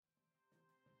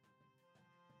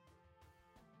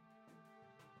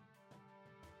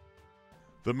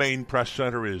The main press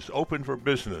center is open for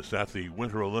business at the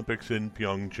Winter Olympics in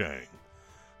Pyeongchang.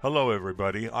 Hello,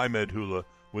 everybody. I'm Ed Hula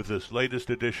with this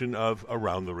latest edition of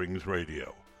Around the Rings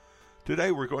Radio.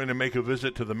 Today, we're going to make a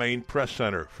visit to the main press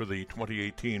center for the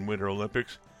 2018 Winter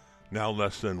Olympics, now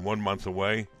less than 1 month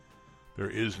away.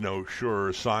 There is no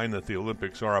surer sign that the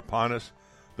Olympics are upon us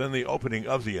than the opening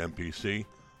of the MPC,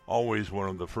 always one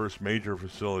of the first major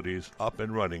facilities up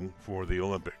and running for the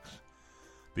Olympics.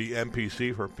 The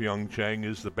MPC for Pyeongchang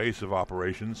is the base of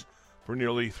operations for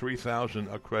nearly 3,000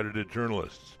 accredited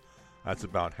journalists. That's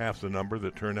about half the number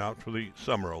that turn out for the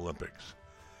Summer Olympics.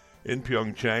 In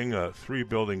Pyeongchang, a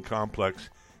 3-building complex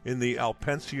in the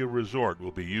Alpensia Resort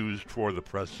will be used for the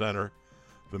press center.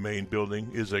 The main building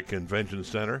is a convention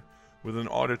center with an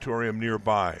auditorium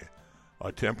nearby.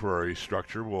 A temporary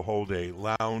structure will hold a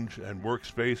lounge and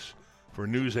workspace for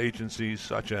news agencies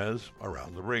such as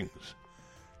Around the Rings.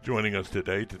 Joining us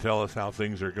today to tell us how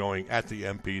things are going at the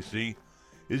MPC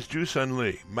is Joo-Sun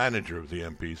Lee, manager of the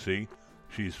MPC.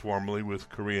 She's formerly with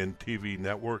Korean TV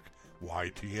network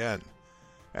YTN.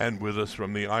 And with us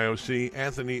from the IOC,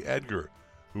 Anthony Edgar,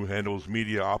 who handles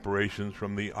media operations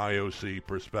from the IOC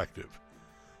perspective.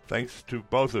 Thanks to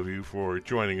both of you for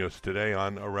joining us today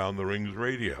on Around the Rings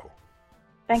Radio.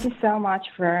 Thank you so much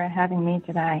for having me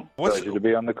today. Pleasure to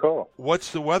be on the call.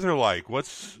 What's the weather like?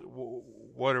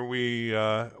 What are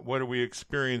we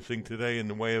experiencing today in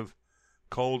the way of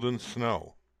cold and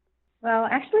snow? Well,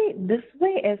 actually, this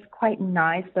week is quite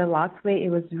nice. The last week it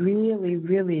was really,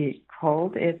 really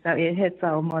cold. It hits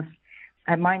almost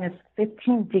at minus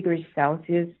 15 degrees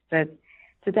Celsius. But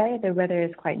today the weather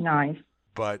is quite nice.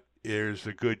 But there's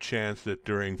a good chance that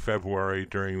during February,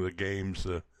 during the games,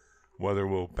 the weather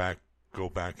will go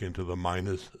back into the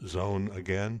minus zone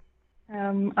again.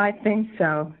 I think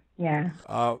so. Yeah.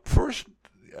 First,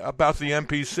 about the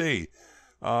MPC.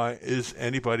 Is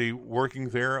anybody working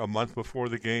there a month before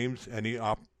the games?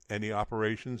 Any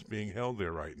operations being held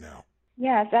there right now?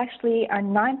 Yes, actually,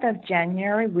 on 9th of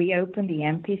January, we opened the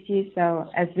MPC. So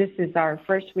as this is our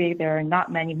first week, there are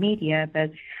not many media,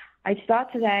 but I saw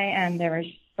today and there was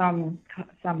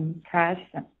some press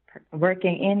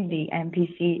working in the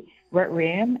MPC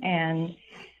workroom. And,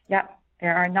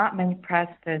 there are not many press,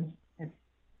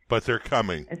 but they're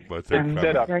coming. It's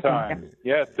set up time.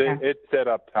 Yes, it's set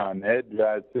up time, Ed.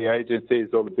 The agencies,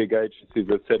 all the big agencies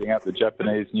are setting up, the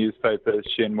Japanese newspapers,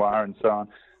 Shinhwa and so on.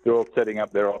 They're all setting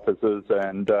up their offices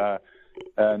and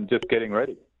just getting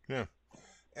ready. Yeah.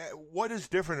 What is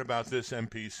different about this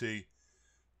MPC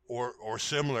or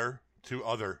similar to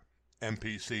other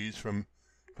MPCs from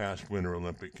past Winter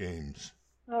Olympic Games?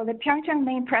 Well, the Pyeongchang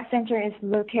Main Press Center is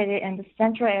located in the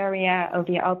central area of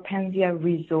the Alpensia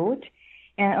Resort.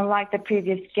 And unlike the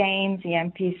previous games, the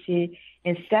MPC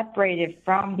is separated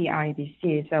from the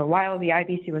IBC. So while the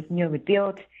IBC was newly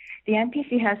built, the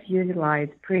MPC has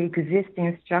utilized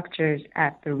pre-existing structures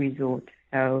at the resort.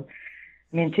 So,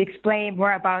 to explain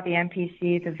more about the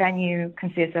MPC, the venue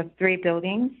consists of 3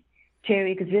 buildings, 2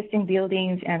 existing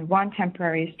buildings, and 1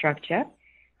 temporary structure.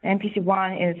 MPC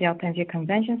 1 is the Alpensia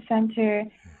Convention Center,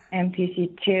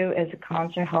 MPC 2 is a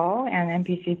concert hall, and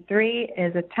MPC 3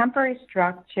 is a temporary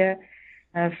structure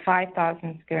of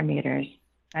 5,000 square meters.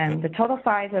 And the total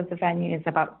size of the venue is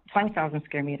about 20,000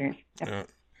 square meters. Yep.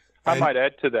 I might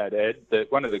add to that, Ed,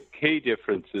 that one of the key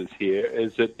differences here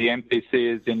is that the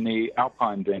MPC is in the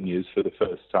alpine venues for the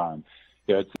first time.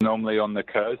 It's normally on the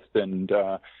coast, and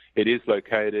it is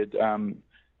located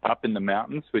up in the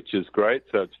mountains, which is great.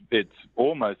 So it's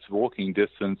almost walking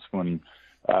distance when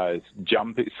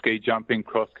ski jumping,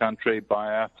 cross-country,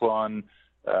 biathlon.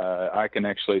 I can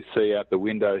actually see out the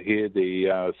window here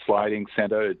the sliding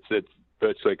center. It's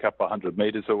virtually a couple of 100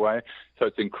 meters away, so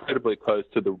it's incredibly close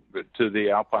to the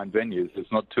alpine venues.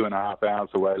 It's not 2.5 hours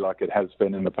away like it has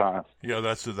been in the past. Yeah,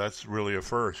 that's really a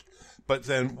first. But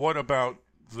then, what about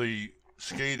the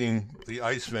skating, the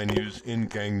ice venues in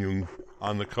Gangneung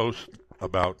on the coast?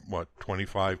 About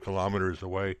 25 kilometers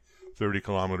away, 30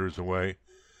 kilometers away.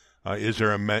 Is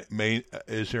there an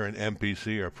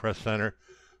MPC or press center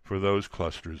for those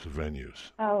clusters of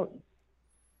venues? Oh,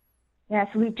 yes,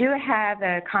 we do have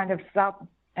a kind of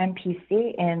sub-MPC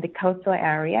in the coastal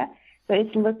area. So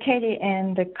it's located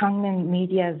in the Gangneung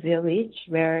Media Village,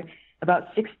 where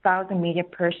about 6,000 media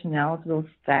personnel will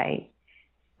stay.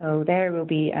 So there will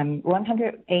be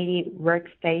 180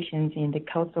 workstations in the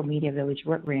Coastal Media Village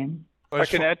workroom. I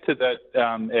can add to that,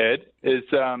 Ed, is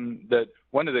that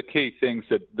one of the key things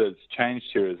that's changed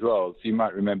here as well is you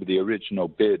might remember the original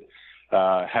bid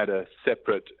had a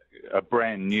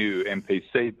brand new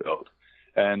MPC built.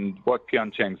 And what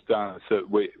Pyeongchang's done is that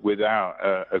with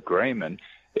our agreement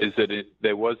is that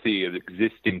there was the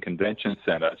existing convention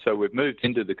center. So we've moved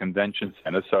into the convention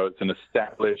center. So it's an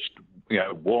established,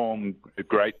 warm,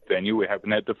 great venue. We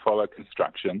haven't had to follow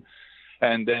construction.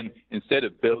 And then instead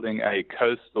of building a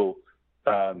coastal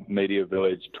media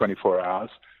village 24 hours,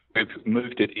 we've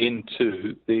moved it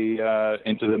into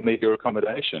the media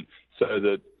accommodation so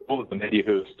that all of the media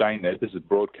who are staying there, this is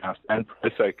broadcast and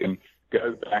press, they can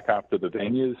go back after the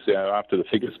venues, after the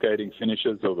figure skating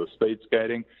finishes or the speed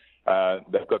skating.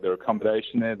 They've got their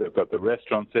accommodation there. They've got the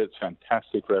restaurants there. It's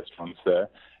fantastic restaurants there.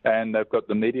 And they've got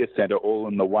the media center all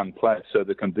in the one place. So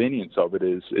the convenience of it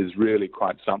is really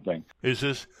quite something. Is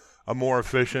this a more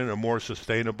efficient, a more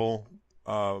sustainable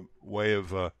way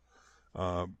of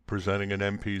presenting an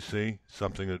MPC,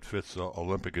 something that fits the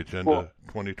Olympic Agenda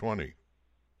 2020?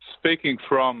 Speaking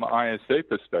from ISC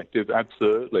perspective,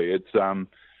 absolutely. It's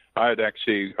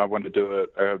I want to do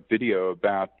a video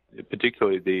about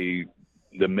particularly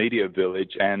the media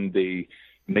village and the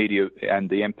media and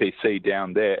the MPC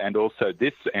down there, and also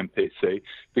this MPC,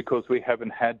 because we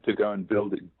haven't had to go and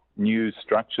build new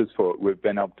structures for it. We've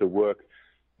been able to work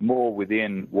more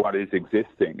within what is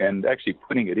existing, and actually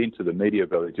putting it into the media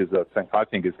village I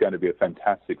think is going to be a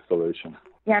fantastic solution.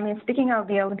 Yeah, speaking of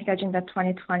the Olympic Agenda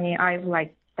 2020, I would like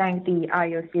to thank the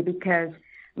IOC because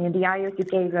the IOC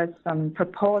gave us some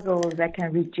proposals that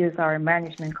can reduce our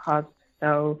management costs.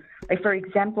 So, for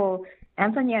example,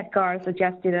 Anthony Edgar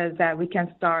suggested us that we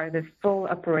can start this full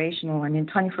operational,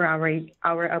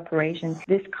 24-hour operation.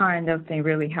 This kind of thing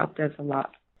really helped us a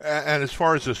lot. And as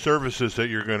far as the services that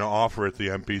you're going to offer at the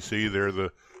MPC, they're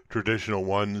the traditional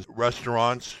ones.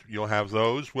 Restaurants, you'll have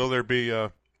those. Will there be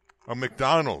a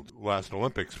McDonald's, last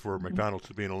Olympics, for McDonald's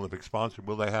to be an Olympic sponsor?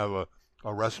 Will they have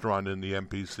a restaurant in the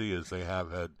MPC as they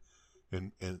have had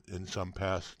in some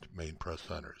past main press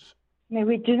centers?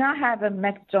 We do not have a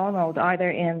McDonald's either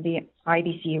in the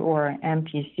IBC or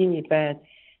MPC, but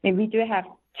we do have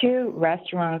 2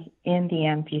 restaurants in the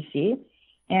MPC.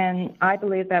 And I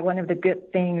believe that one of the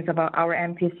good things about our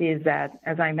MPC is that,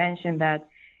 as I mentioned, that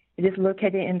it is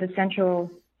located in the central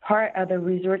part of the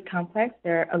resort complex.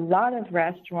 There are a lot of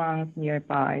restaurants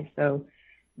nearby, so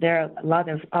there are a lot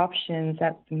of options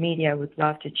that the media would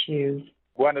love to choose.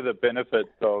 One of the benefits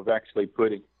of actually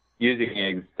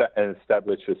using an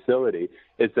established facility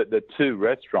is that the 2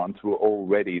 restaurants were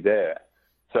already there.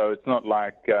 So it's not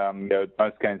like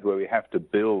most games where we have to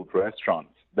build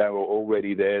restaurants. They were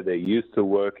already there. They're used to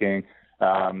working.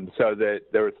 So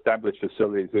they're established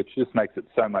facilities, which just makes it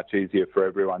so much easier for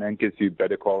everyone and gives you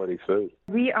better quality food.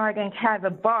 We are going to have a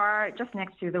bar just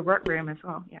next to the workroom as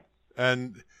well. Yeah.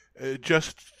 And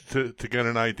just to get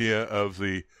an idea of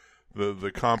the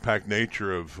compact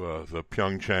nature of the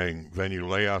Pyeongchang venue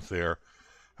layout there,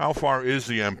 how far is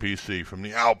the MPC from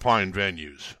the Alpine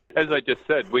venues? As I just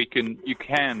said, you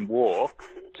can walk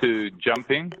to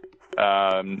jumping,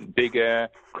 big air,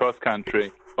 cross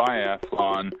country,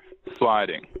 biathlon,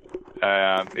 sliding,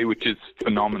 which is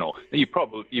phenomenal.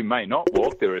 You may not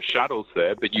walk. There are shuttles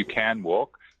there, but you can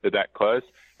walk. They're that close.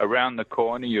 Around the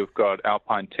corner, you've got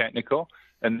Alpine Technical,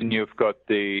 and then you've got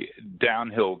the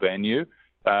downhill venue,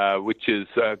 which is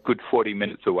a good 40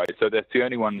 minutes away. So that's the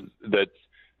only one that's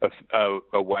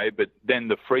away. But then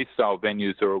the freestyle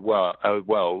venues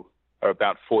are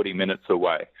about 40 minutes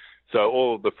away. So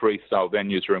all of the freestyle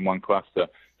venues are in one cluster.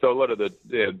 So a lot of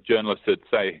the journalists that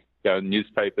say,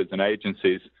 newspapers and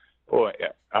agencies, or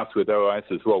us with OIS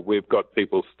as well, we've got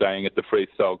people staying at the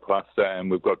freestyle cluster and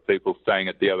we've got people staying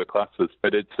at the other clusters.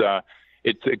 But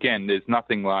it's again, there's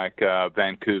nothing like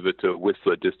Vancouver to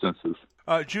Whistler distances.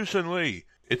 Joo-Seung Lee,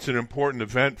 it's an important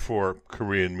event for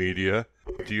Korean media.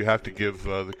 Do you have to give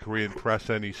the Korean press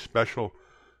any special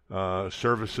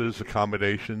services,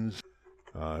 accommodations?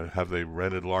 Have they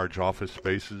rented large office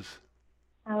spaces?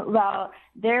 Well,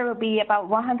 there will be about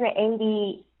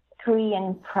 180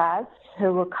 Korean press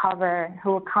who will come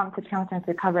to Pyeongchang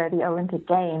to cover the Olympic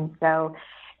Games. So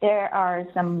there are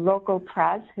some local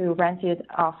press who rented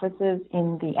offices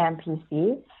in the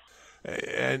MPC.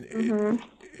 And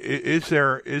is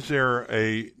there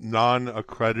a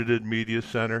non-accredited media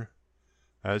center,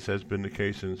 as has been the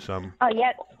case in some? Oh,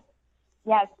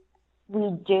 yes,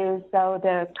 we do. So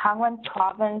the Gangwon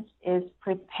province is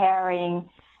preparing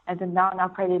as a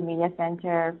non-accredited media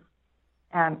center,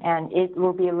 and it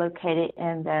will be located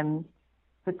in the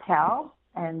hotel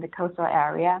in the coastal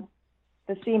area,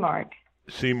 the Seamark.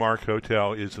 Seamark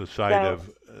Hotel is the site of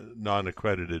a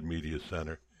non-accredited media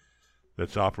center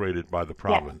that's operated by the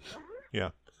province. Yeah.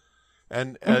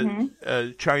 And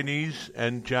Chinese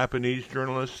and Japanese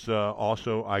journalists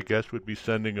also, I guess, would be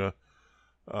sending a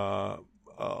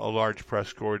large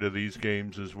press corps to these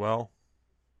games as well?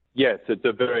 Yes, it's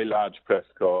a very large press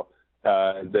corps.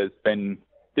 This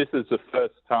is the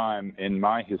first time in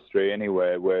my history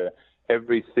anywhere where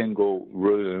every single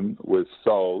room was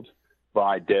sold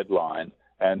by deadline.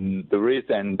 And the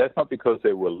reason, that's not because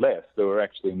there were less. There were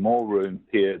actually more rooms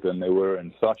here than there were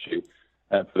in Sochi.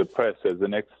 And for the press, there's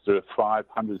an extra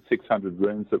 500, 600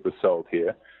 rooms that were sold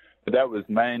here. But that was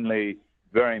mainly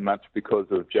very much because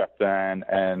of Japan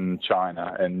and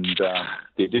China and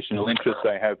the additional interest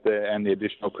they have there and the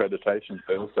additional accreditations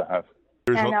they also have.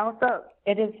 And also,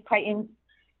 it is quite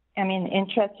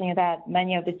interesting that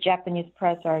many of the Japanese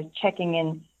press are checking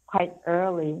in quite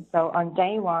early. So on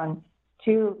day one,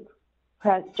 two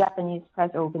Japanese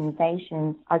press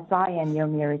organizations, Asahi and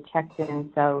Yomiuri, checked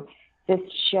in. So this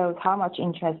shows how much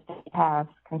interest they have,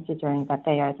 considering that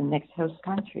they are the next host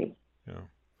country. Yeah.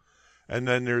 And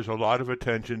then there's a lot of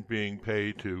attention being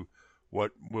paid to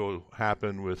what will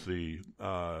happen with the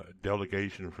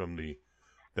delegation from the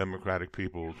Democratic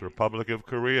People's Republic of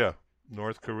Korea,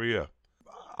 North Korea.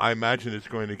 I imagine it's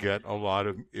going to get a lot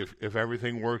of, if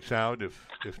everything works out, if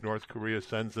North Korea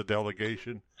sends a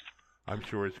delegation, I'm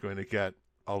sure it's going to get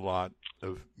a lot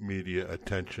of media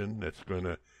attention that's going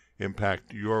to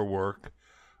impact your work.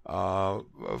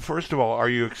 First of all, are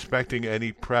you expecting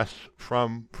any press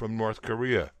from North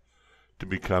Korea to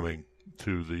be coming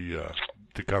to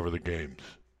to cover the games?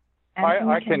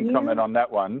 I can comment on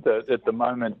that one. At the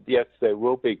moment, yes, there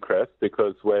will be press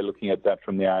because we're looking at that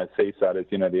from the IOC side. As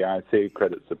you know, the IOC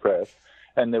credits the press,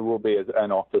 and there will be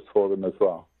an office for them as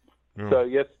well. Yeah. So,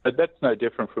 yes, but that's no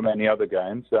different from any other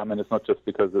games. I mean, it's not just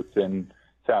because it's in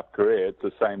South Korea. It's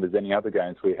the same as any other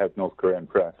games. We have North Korean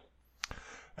press.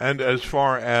 And as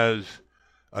far as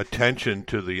attention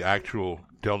to the actual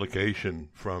delegation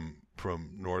from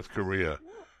North Korea,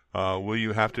 will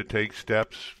you have to take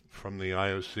steps from the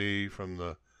IOC, from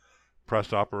the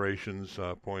press operations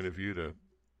point of view to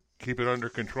keep it under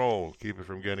control, keep it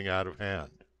from getting out of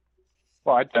hand?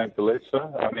 Well, I don't believe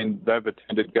so. I mean, they've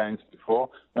attended games before.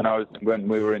 When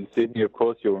we were in Sydney, of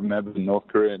course, you'll remember North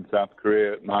Korea and South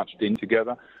Korea marched in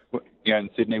together. You know, in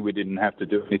Sydney, we didn't have to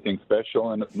do anything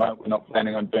special, and at the moment, we're not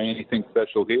planning on doing anything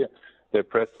special here. They're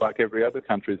pressed like every other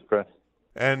country's pressed.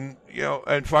 And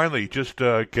and finally, just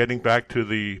getting back to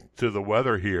the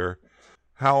weather here,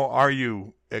 how are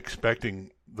you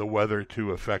expecting the weather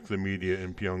to affect the media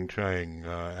in Pyeongchang?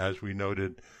 As we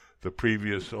noted, the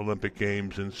previous Olympic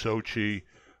Games in Sochi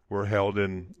were held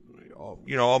in,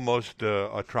 almost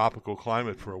a tropical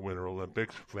climate for a Winter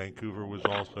Olympics. Vancouver was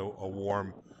also a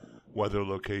warm weather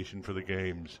location for the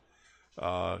Games.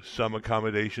 Some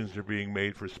accommodations are being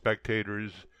made for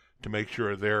spectators to make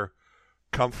sure they're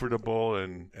comfortable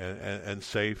and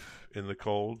safe in the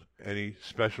cold. Any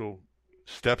special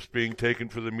steps being taken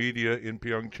for the media in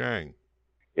Pyeongchang?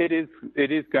 It is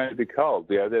going to be cold.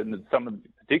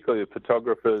 Particularly the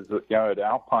photographers, at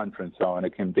Alpine and so on,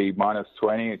 it can be minus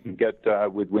 20. It can get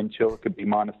with wind chill. It could be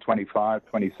minus 25,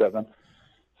 27.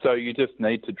 So you just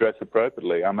need to dress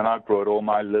appropriately. I mean, I brought all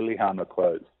my Lillehammer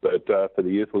clothes, but for the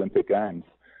Youth Olympic Games,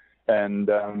 and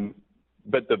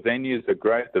but the venues are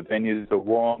great. The venues are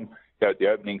warm. At the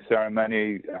opening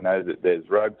ceremony, I know that there's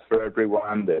robes for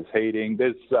everyone. There's heating.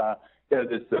 There's a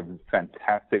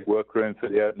fantastic workroom for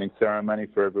the opening ceremony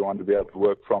for everyone to be able to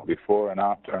work from before and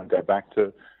after and go back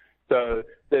to. So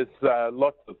there's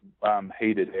lots of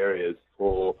heated areas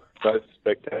for both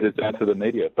spectators and for the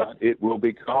media, but it will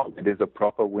be cold. It is a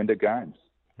proper Winter Games.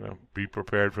 Well, be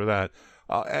prepared for that.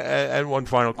 And one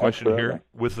final question here: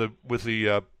 with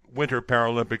the Winter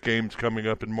Paralympic Games coming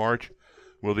up in March,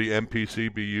 will the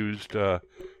MPC be used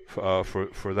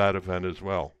for that event as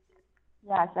well?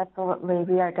 Yes, absolutely.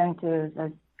 We are going to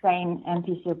the same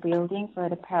MPC building for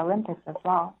the Paralympics as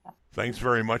well. Thanks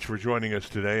very much for joining us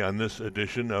today on this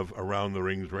edition of Around the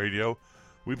Rings Radio.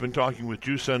 We've been talking with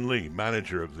Joo-Seon Lee,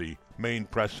 manager of the main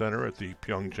press center at the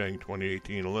Pyeongchang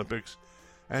 2018 Olympics,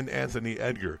 and Anthony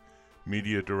Edgar,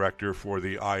 media director for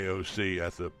the IOC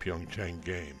at the Pyeongchang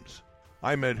Games.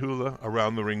 I'm Ed Hula,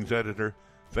 Around the Rings editor.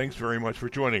 Thanks very much for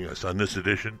joining us on this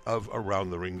edition of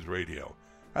Around the Rings Radio.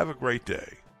 Have a great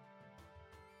day.